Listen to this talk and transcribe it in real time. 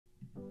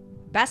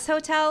Best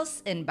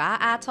hotels in Baa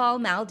Atoll,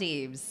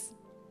 Maldives.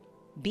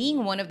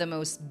 Being one of the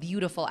most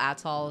beautiful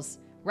atolls,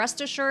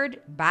 rest assured,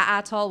 Baa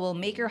Atoll will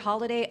make your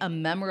holiday a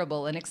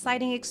memorable and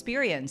exciting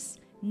experience,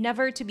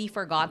 never to be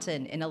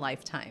forgotten in a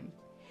lifetime.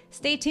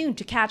 Stay tuned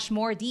to catch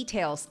more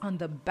details on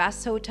the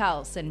best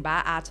hotels in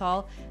Baa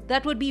Atoll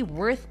that would be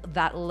worth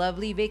that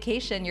lovely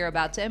vacation you're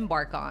about to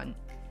embark on.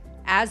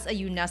 As a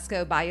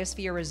UNESCO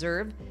Biosphere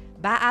Reserve,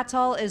 Baa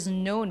Atoll is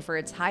known for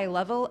its high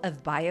level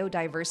of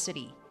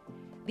biodiversity.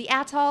 The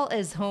atoll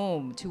is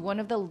home to one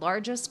of the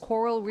largest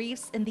coral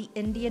reefs in the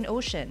Indian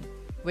Ocean,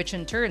 which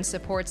in turn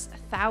supports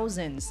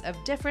thousands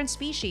of different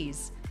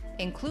species,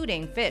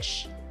 including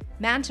fish,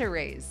 manta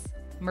rays,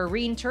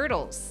 marine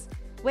turtles,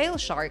 whale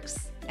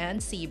sharks,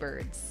 and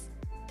seabirds.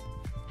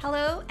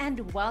 Hello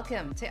and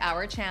welcome to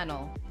our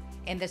channel.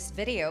 In this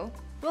video,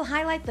 we'll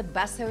highlight the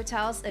best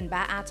hotels in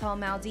Baa Atoll,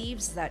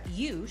 Maldives that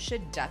you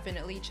should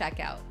definitely check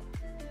out.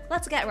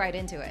 Let's get right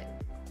into it.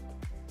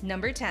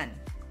 Number 10.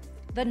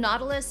 The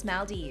Nautilus,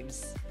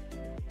 Maldives.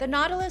 The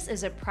Nautilus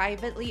is a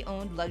privately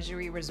owned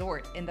luxury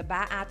resort in the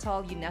Baa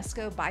Atoll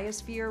UNESCO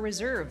Biosphere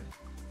Reserve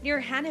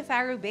near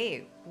Hanifaru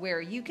Bay,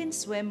 where you can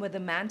swim with the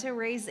manta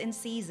rays in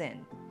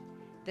season.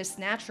 This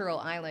natural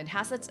island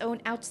has its own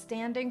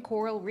outstanding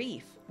coral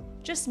reef,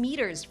 just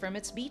meters from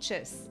its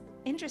beaches.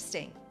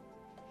 Interesting.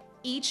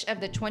 Each of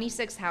the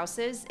 26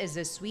 houses is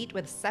a suite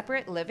with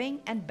separate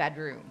living and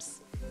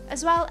bedrooms,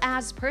 as well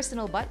as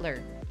personal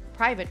butler,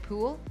 private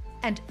pool,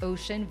 and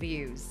ocean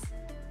views.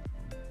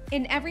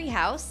 In every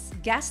house,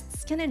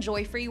 guests can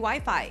enjoy free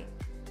Wi-Fi,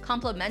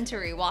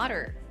 complimentary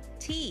water,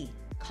 tea,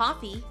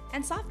 coffee,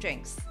 and soft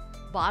drinks,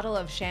 bottle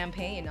of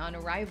champagne on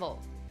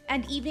arrival,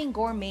 and evening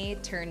gourmet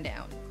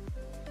turn-down.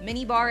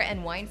 Minibar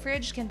and wine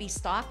fridge can be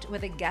stocked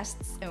with the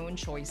guest's own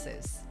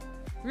choices.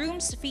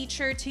 Rooms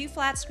feature 2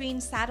 flat-screen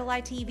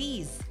satellite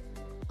TVs,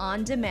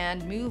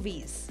 on-demand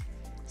movies,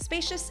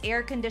 spacious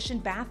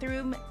air-conditioned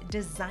bathroom,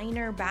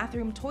 designer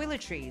bathroom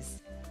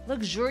toiletries,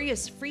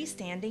 luxurious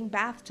freestanding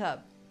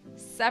bathtub,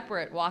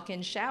 separate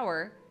walk-in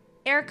shower,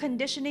 air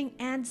conditioning,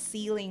 and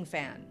ceiling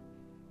fan.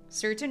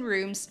 Certain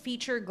rooms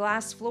feature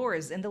glass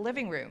floors in the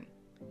living room.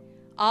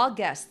 All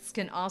guests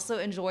can also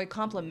enjoy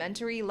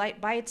complimentary light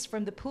bites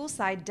from the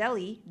poolside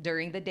deli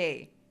during the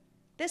day.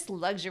 This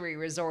luxury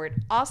resort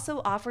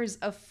also offers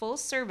a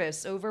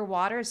full-service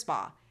over-water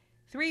spa,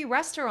 3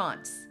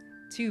 restaurants,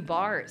 2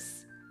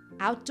 bars,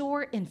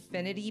 outdoor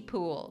infinity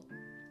pool,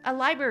 a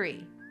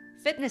library,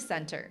 fitness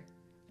center,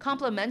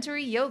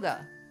 complimentary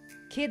yoga,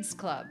 kids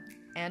club,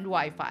 and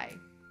Wi-Fi.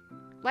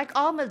 Like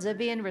all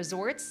Maldivian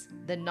resorts,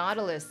 the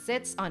Nautilus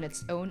sits on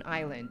its own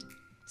island,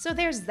 so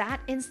there's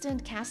that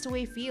instant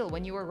castaway feel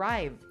when you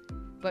arrive.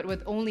 But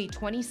with only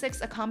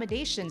 26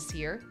 accommodations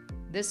here,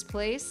 this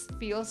place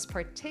feels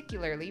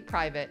particularly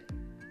private.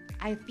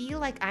 I feel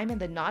like I'm in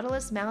the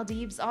Nautilus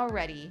Maldives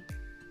already.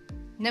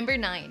 Number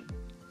 9.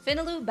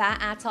 Finalu Baa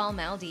Atoll,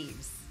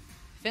 Maldives.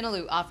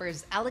 Finalu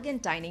offers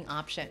elegant dining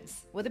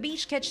options, with a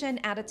beach kitchen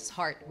at its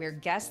heart where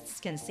guests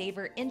can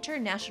savor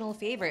international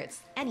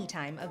favorites any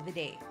time of the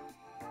day.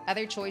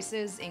 Other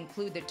choices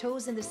include the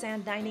toes in the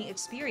sand dining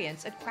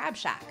experience at Crab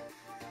Shack,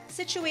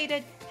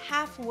 situated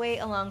halfway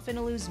along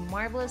Finalu's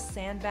marvelous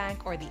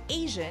sandbank, or the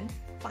Asian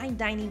fine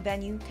dining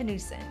venue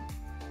Canusan.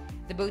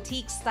 The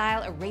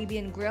boutique-style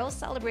Arabian grill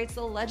celebrates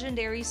the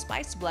legendary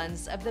spice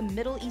blends of the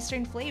Middle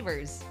Eastern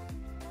flavors,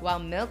 while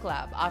Milk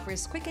Lab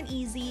offers quick and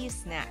easy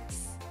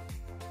snacks.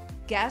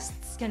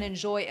 Guests can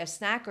enjoy a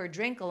snack or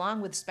drink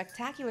along with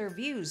spectacular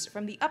views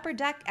from the upper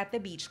deck at the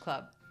beach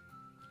club.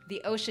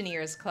 The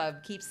Oceaneers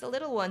Club keeps the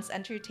little ones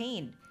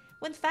entertained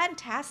with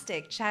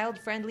fantastic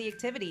child-friendly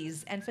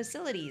activities and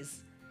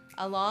facilities,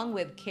 along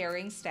with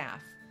caring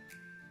staff.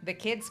 The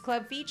Kids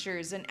Club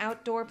features an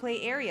outdoor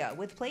play area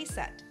with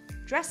playset,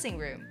 dressing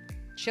room,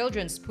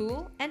 children's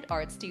pool, and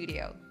art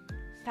studio.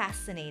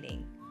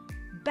 Fascinating.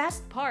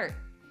 Best part: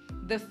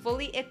 the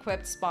fully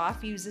equipped spa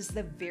fuses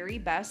the very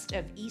best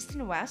of East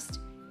and West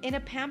in a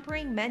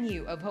pampering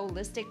menu of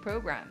holistic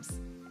programs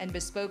and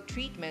bespoke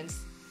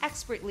treatments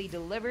expertly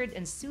delivered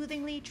in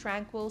soothingly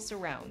tranquil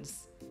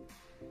surrounds.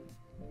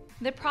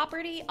 The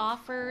property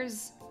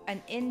offers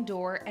an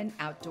indoor and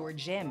outdoor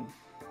gym,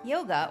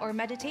 yoga or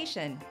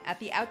meditation at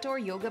the outdoor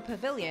yoga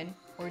pavilion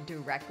or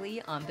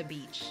directly on the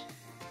beach.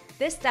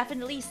 This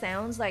definitely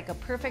sounds like a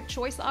perfect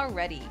choice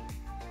already.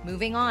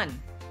 Moving on.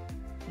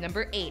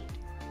 Number 8.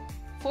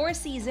 4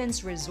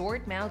 Seasons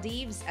Resort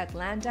Maldives,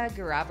 Atlanta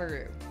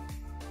Garavaru.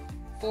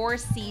 4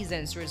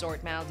 Seasons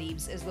Resort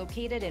Maldives is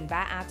located in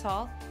Baa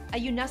Atoll, a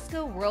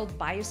UNESCO World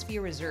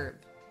Biosphere Reserve.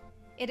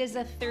 It is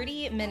a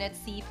 30-minute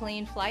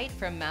seaplane flight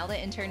from Malta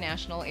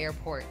International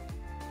Airport.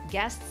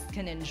 Guests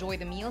can enjoy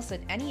the meals at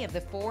any of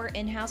the 4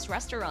 in-house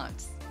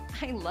restaurants.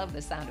 I love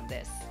the sound of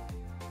this.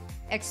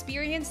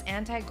 Experience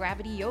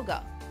anti-gravity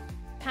yoga,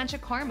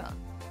 panchakarma,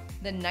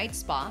 the night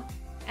spa,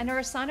 and a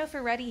Rossano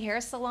Ferretti hair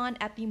salon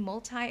at the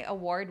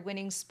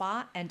multi-award-winning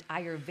spa and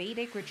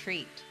Ayurvedic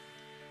retreat,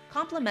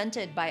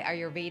 complemented by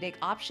Ayurvedic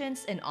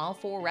options in all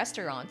 4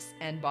 restaurants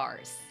and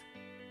bars.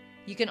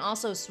 You can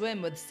also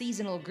swim with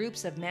seasonal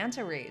groups of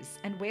manta rays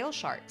and whale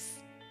sharks,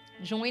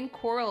 Join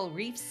coral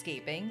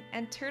reefscaping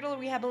and turtle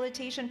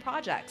rehabilitation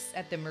projects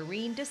at the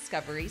Marine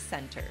Discovery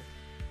Center.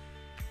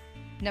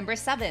 Number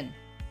 7.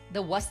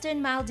 The Westin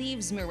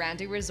Maldives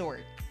Miranda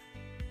Resort.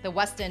 The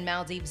Westin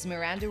Maldives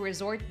Miranda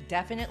Resort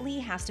definitely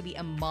has to be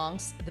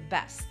amongst the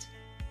best.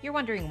 You're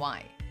wondering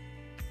why?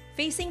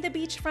 Facing the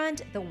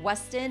beachfront, the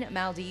Westin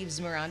Maldives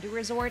Miranda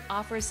Resort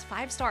offers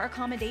 5-star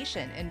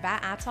accommodation in Baa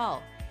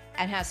Atoll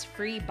and has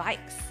free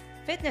bikes,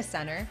 fitness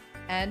center,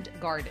 and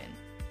garden.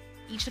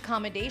 Each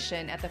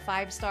accommodation at the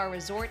 5-star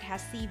resort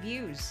has sea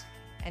views,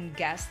 and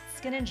guests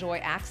can enjoy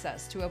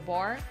access to a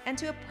bar and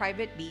to a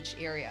private beach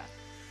area.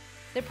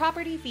 The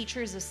property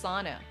features a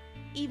sauna,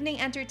 evening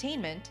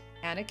entertainment,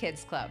 and a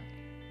kids club.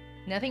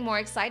 Nothing more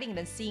exciting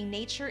than seeing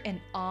nature in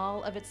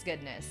all of its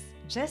goodness,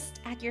 just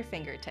at your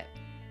fingertip.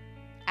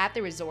 At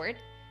the resort,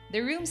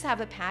 the rooms have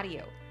a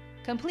patio,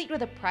 complete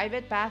with a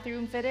private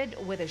bathroom fitted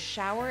with a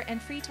shower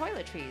and free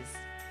toiletries.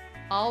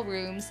 All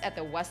rooms at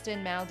the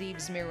Westin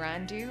Maldives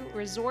Miranda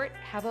Resort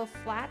have a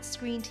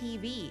flat-screen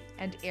TV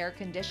and air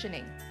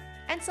conditioning,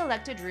 and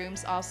selected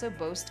rooms also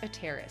boast a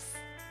terrace.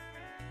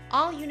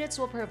 All units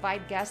will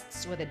provide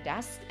guests with a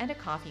desk and a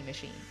coffee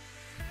machine.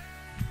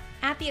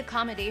 At the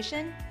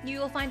accommodation, you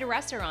will find a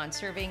restaurant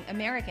serving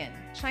American,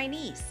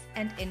 Chinese,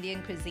 and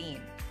Indian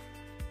cuisine.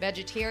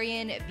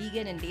 Vegetarian,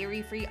 vegan, and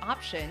dairy-free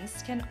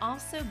options can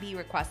also be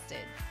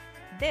requested.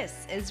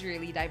 This is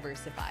really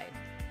diversified.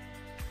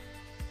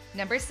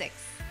 Number 6.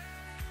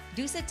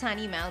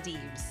 Dusitani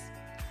Maldives.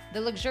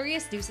 The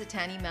luxurious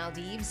Dusitani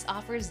Maldives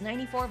offers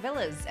 94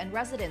 villas and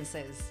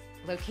residences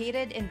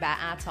located in Baa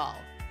Atoll,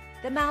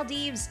 the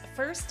Maldives'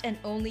 first and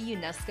only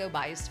UNESCO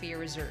Biosphere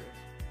Reserve.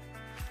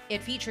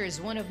 It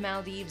features one of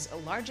Maldives'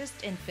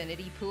 largest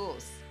infinity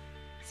pools,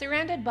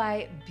 surrounded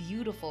by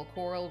beautiful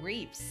coral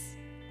reefs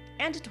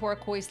and a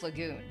turquoise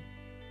lagoon.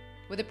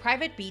 With a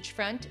private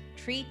beachfront,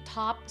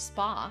 treetop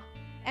spa,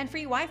 and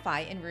free Wi-Fi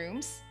in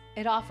rooms,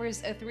 it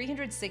offers a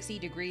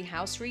 360-degree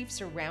house reef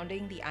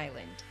surrounding the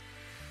island.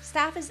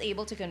 Staff is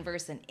able to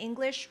converse in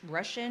English,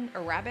 Russian,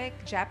 Arabic,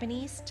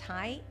 Japanese,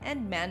 Thai,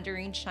 and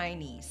Mandarin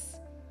Chinese.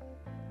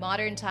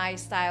 Modern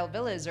Thai-style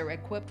villas are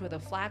equipped with a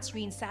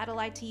flat-screen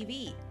satellite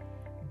TV,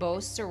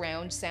 boasts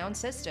surround sound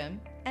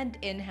system, and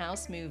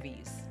in-house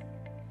movies.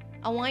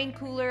 A wine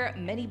cooler,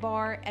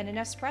 minibar, and an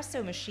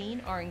espresso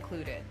machine are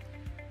included.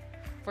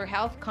 For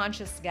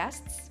health-conscious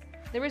guests,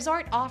 the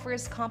resort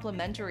offers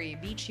complimentary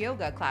beach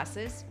yoga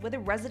classes with a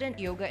resident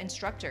yoga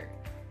instructor,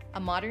 a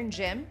modern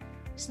gym,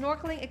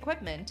 snorkeling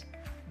equipment,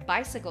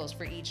 bicycles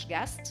for each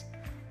guest,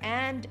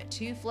 and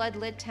 2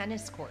 floodlit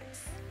tennis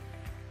courts.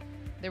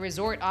 The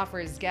resort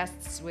offers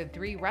guests with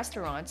 3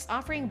 restaurants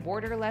offering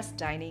borderless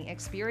dining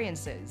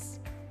experiences,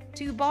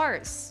 2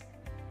 bars,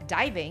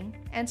 diving,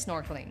 and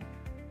snorkeling.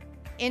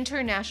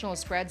 International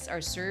spreads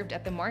are served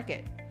at the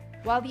market,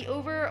 while the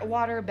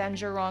Overwater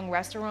Benjarong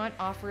restaurant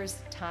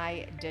offers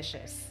Thai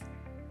dishes.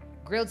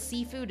 Grilled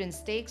seafood and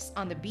steaks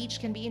on the beach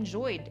can be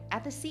enjoyed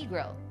at the Sea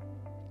Grill.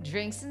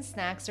 Drinks and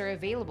snacks are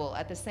available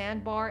at the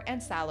Sandbar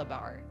and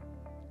Salabar.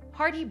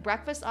 Hearty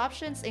breakfast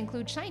options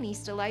include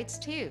Chinese delights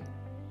too.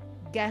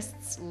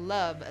 Guests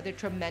love the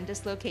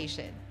tremendous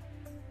location.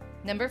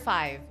 Number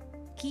 5.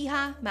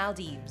 Keha,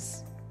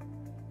 Maldives.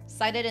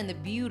 Sited in the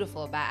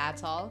beautiful Baa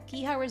Atoll,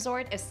 Keha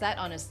Resort is set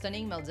on a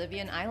stunning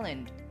Maldivian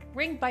island,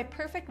 ringed by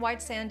perfect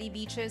white sandy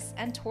beaches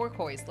and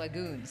turquoise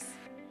lagoons.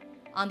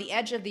 On the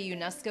edge of the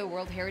UNESCO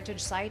World Heritage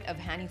Site of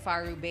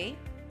Hanifaru Bay,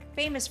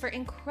 famous for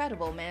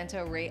incredible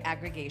manta ray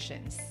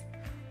aggregations.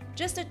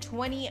 Just a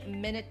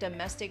 20-minute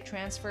domestic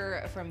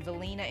transfer from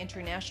Vilena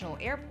International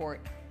Airport,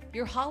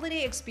 your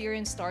holiday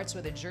experience starts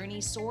with a journey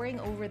soaring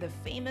over the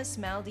famous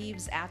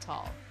Maldives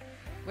Atoll,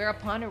 where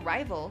upon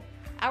arrival,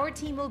 our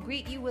team will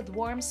greet you with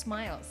warm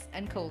smiles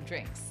and cold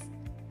drinks.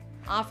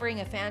 Offering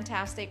a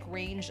fantastic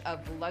range of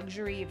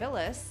luxury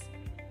villas,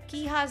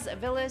 Keha's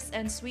villas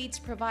and suites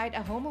provide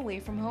a home away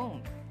from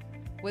home,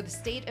 with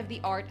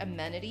state-of-the-art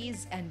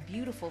amenities and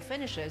beautiful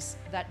finishes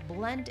that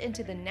blend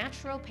into the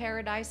natural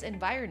paradise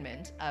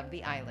environment of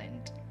the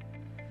island.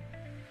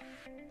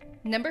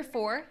 Number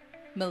 4.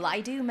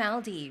 Maldives,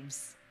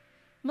 Maldives.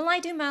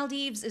 Maldives,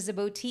 Maldives is a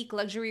boutique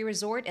luxury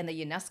resort in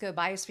the UNESCO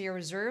Biosphere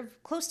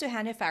Reserve close to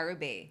Hanifaru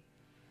Bay.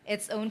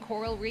 Its own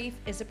coral reef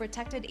is a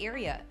protected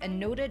area and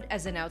noted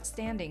as an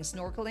outstanding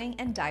snorkeling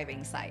and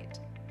diving site.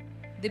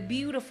 The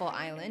beautiful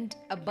island,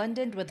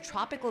 abundant with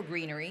tropical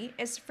greenery,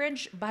 is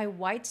fringed by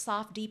white,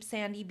 soft, deep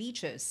sandy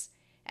beaches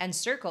and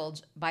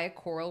circled by a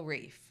coral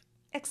reef.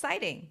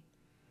 Exciting!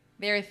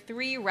 There are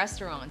 3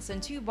 restaurants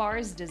and 2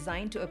 bars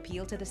designed to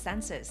appeal to the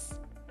senses.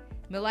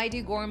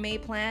 Maldives Gourmet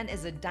Plan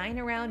is a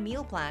dine-around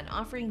meal plan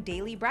offering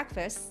daily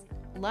breakfast,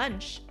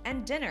 lunch,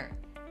 and dinner,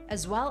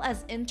 as well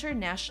as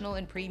international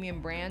and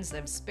premium brands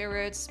of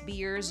spirits,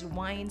 beers,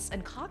 wines,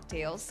 and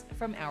cocktails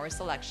from our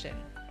selection.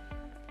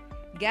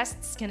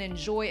 Guests can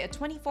enjoy a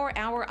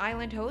 24-hour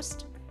island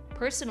host,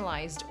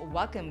 personalized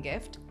welcome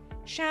gift,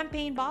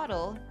 champagne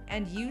bottle,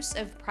 and use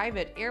of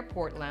private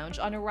airport lounge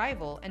on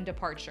arrival and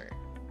departure.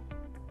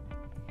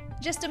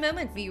 Just a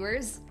moment,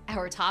 viewers.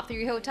 Our top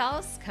 3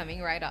 hotels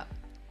coming right up.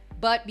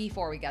 But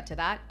before we get to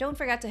that, don't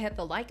forget to hit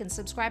the like and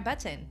subscribe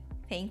button.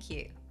 Thank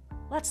you.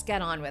 Let's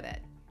get on with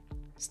it.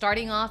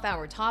 Starting off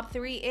our top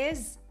 3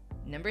 is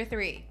number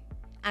 3,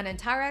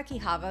 Anantara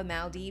Kihava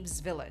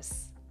Maldives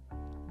Villas.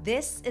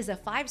 This is a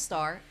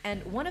 5-star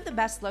and one of the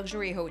best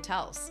luxury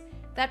hotels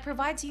that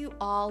provides you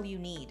all you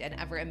need and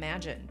ever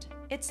imagined.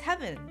 It's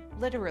heaven,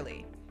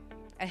 literally.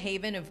 A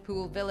haven of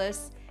pool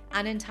villas,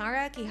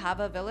 Anantara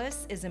Kihava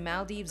Villas is a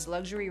Maldives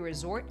luxury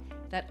resort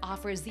that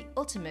offers the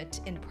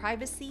ultimate in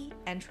privacy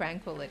and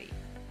tranquility.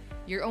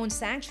 Your own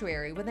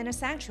sanctuary within a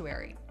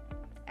sanctuary.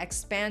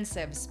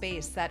 Expansive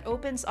space that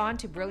opens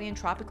onto brilliant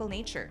tropical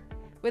nature,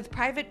 with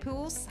private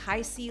pools,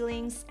 high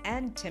ceilings,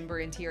 and timber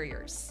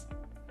interiors.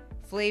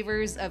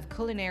 Flavors of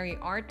culinary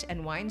art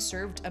and wine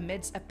served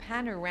amidst a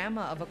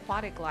panorama of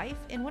aquatic life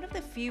in one of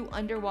the few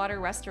underwater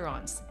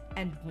restaurants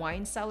and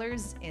wine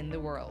cellars in the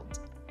world.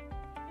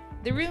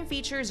 The room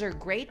features are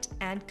great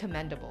and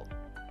commendable.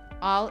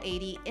 All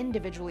 80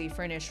 individually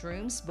furnished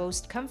rooms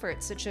boast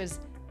comforts such as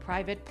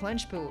private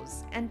plunge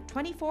pools and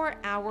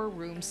 24-hour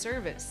room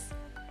service,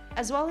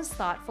 as well as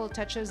thoughtful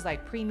touches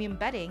like premium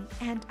bedding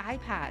and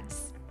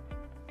iPads.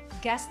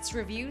 Guests'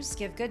 reviews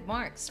give good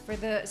marks for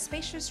the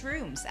spacious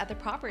rooms at the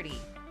property.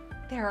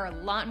 There are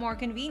a lot more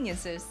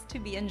conveniences to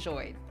be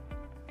enjoyed.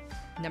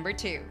 Number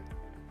 2,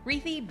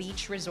 Rethi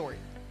Beach Resort.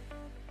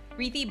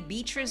 Rethi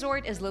Beach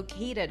Resort is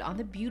located on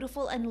the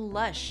beautiful and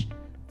lush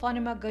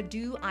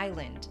Fonamagadu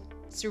Island,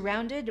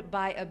 surrounded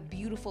by a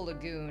beautiful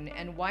lagoon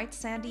and white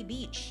sandy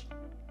beach.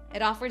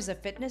 It offers a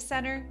fitness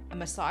center, a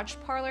massage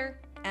parlor,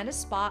 and a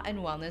spa and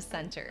wellness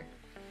center.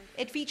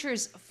 It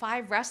features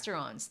 5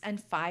 restaurants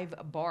and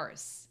 5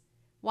 bars.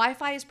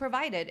 Wi-Fi is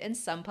provided in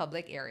some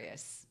public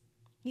areas.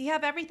 You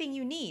have everything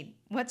you need.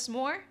 What's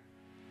more?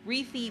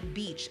 Rethi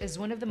Beach is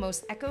one of the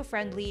most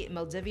eco-friendly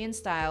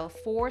Maldivian-style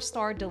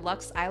 4-star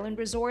deluxe island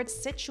resorts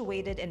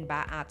situated in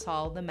Baa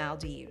Atoll, the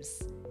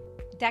Maldives.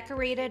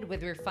 Decorated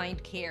with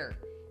refined care,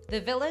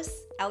 the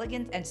villas,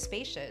 elegant and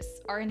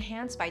spacious, are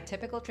enhanced by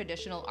typical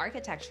traditional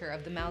architecture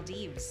of the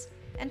Maldives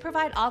and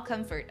provide all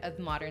comfort of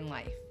modern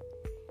life.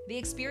 The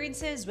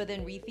experiences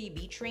within Rethi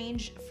Beach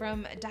range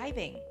from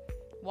diving,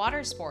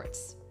 water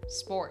sports,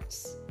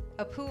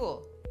 a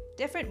pool,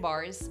 different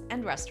bars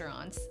and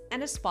restaurants,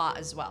 and a spa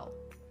as well.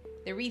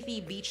 The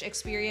Rethi Beach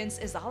experience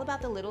is all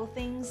about the little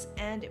things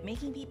and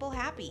making people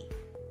happy,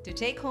 to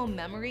take home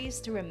memories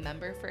to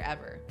remember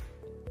forever.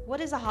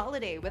 What is a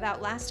holiday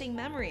without lasting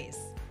memories?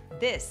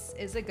 This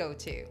is a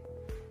go-to.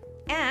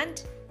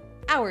 And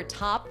our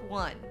top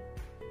 1.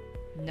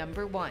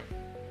 Number 1,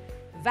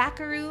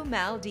 Vakaru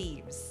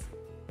Maldives.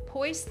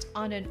 Poised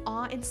on an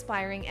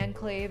awe-inspiring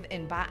enclave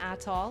in Baa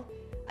Atoll,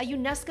 a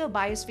UNESCO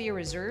Biosphere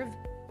Reserve,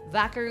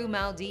 Vakaru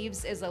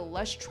Maldives is a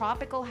lush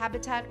tropical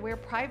habitat where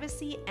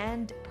privacy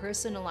and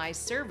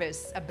personalized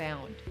service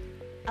abound,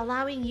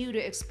 allowing you to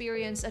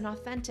experience an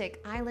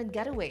authentic island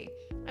getaway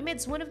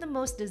amidst one of the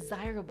most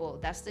desirable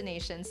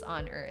destinations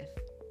on Earth.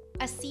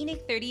 A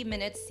scenic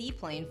 30-minute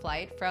seaplane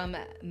flight from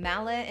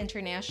Malé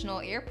International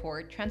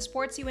Airport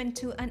transports you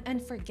into an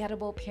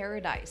unforgettable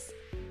paradise,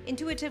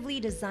 intuitively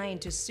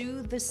designed to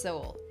soothe the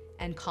soul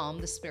and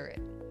calm the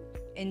spirit.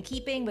 In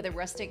keeping with the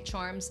rustic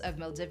charms of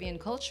Maldivian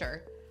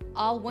culture,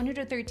 all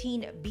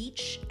 113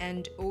 beach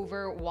and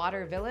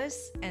over-water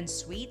villas and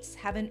suites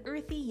have an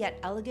earthy yet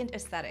elegant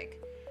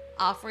aesthetic,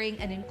 offering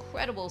an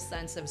incredible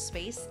sense of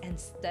space and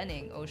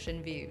stunning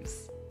ocean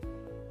views.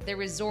 The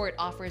resort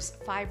offers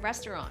 5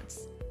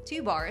 restaurants,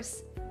 2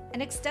 bars,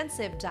 an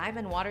extensive dive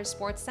and water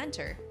sports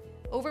center,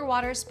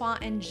 overwater spa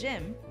and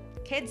gym,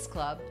 kids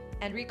club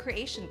and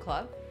recreation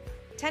club,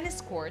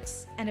 tennis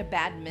courts, and a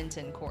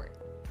badminton court.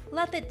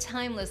 Let the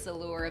timeless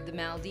allure of the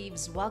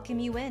Maldives welcome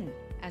you in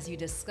as you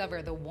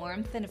discover the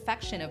warmth and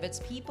affection of its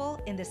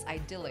people in this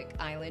idyllic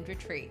island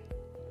retreat.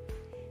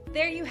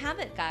 There you have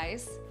it,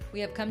 guys. We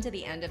have come to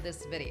the end of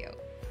this video.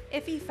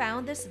 If you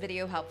found this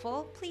video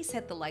helpful, please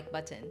hit the like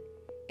button.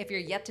 If you're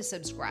yet to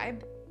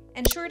subscribe,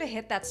 ensure to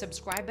hit that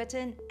subscribe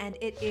button, and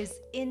it is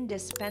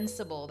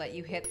indispensable that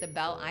you hit the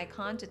bell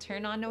icon to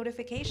turn on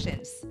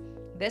notifications.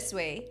 This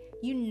way,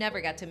 you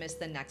never get to miss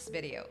the next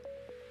video.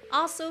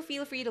 Also,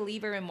 feel free to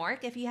leave a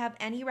remark if you have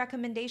any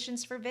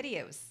recommendations for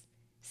videos.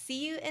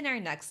 See you in our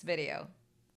next video.